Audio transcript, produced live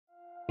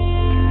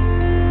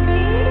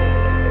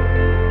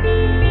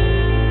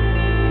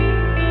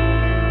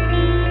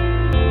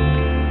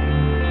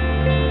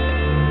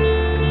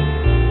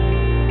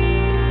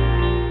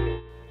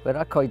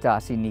at Coed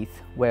Darcy,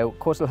 Neath, where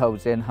Coastal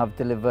Housing have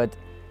delivered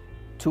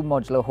 2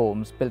 modular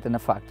homes built in a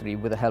factory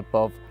with the help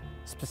of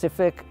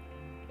specific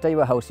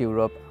Daiwa House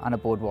Europe and a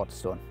board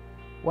waterstone.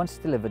 Once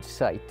delivered to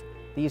site,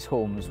 these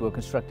homes were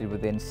constructed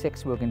within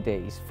 6 working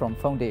days, from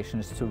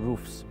foundations to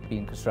roofs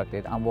being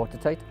constructed and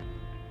watertight.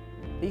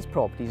 These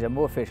properties are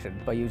more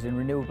efficient by using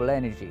renewable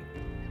energy,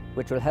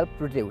 which will help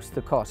reduce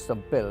the cost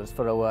of bills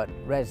for our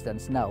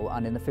residents now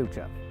and in the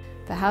future.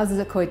 The houses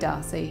at Coed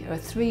Darcy are a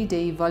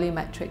 3D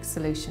volumetric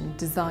solution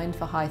designed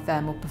for high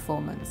thermal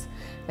performance.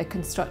 They're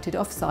constructed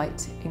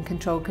off-site in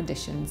controlled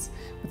conditions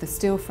with a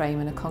steel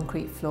frame and a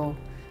concrete floor,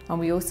 and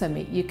we also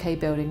meet UK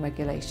building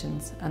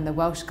regulations and the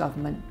Welsh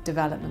Government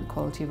development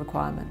quality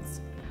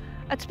requirements.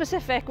 At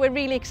Specific, we're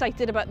really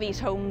excited about these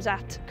homes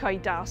at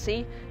Coed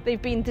Darcy.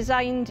 They've been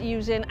designed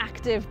using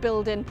active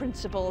building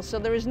principles, so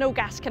there is no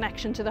gas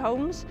connection to the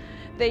homes.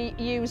 They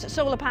use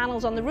solar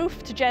panels on the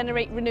roof to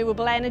generate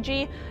renewable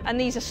energy, and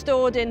these are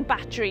stored in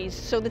batteries,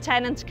 so the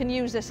tenants can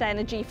use this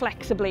energy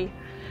flexibly,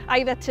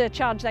 either to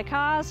charge their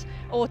cars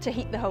or to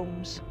heat the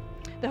homes.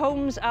 The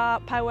homes are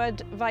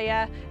powered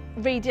via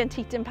radiant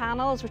heating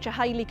panels, which are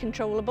highly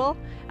controllable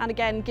and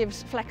again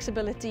gives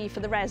flexibility for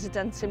the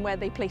residents in where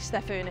they place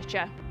their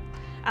furniture.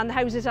 And the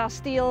houses are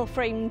steel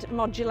framed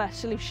modular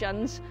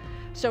solutions,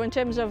 so in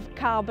terms of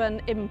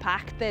carbon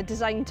impact, they're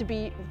designed to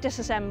be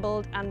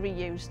disassembled and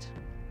reused.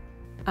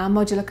 Our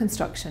modular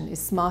construction is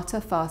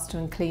smarter, faster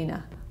and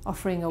cleaner,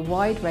 offering a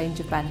wide range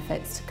of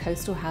benefits to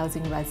coastal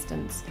housing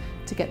residents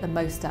to get the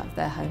most out of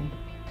their home.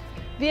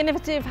 The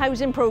innovative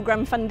housing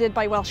programme funded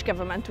by Welsh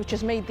Government, which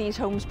has made these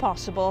homes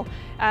possible,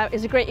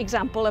 is a great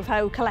example of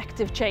how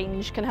collective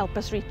change can help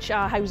us reach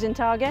our housing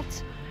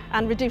targets,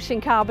 and reducing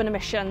carbon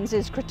emissions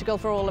is critical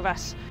for all of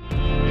us.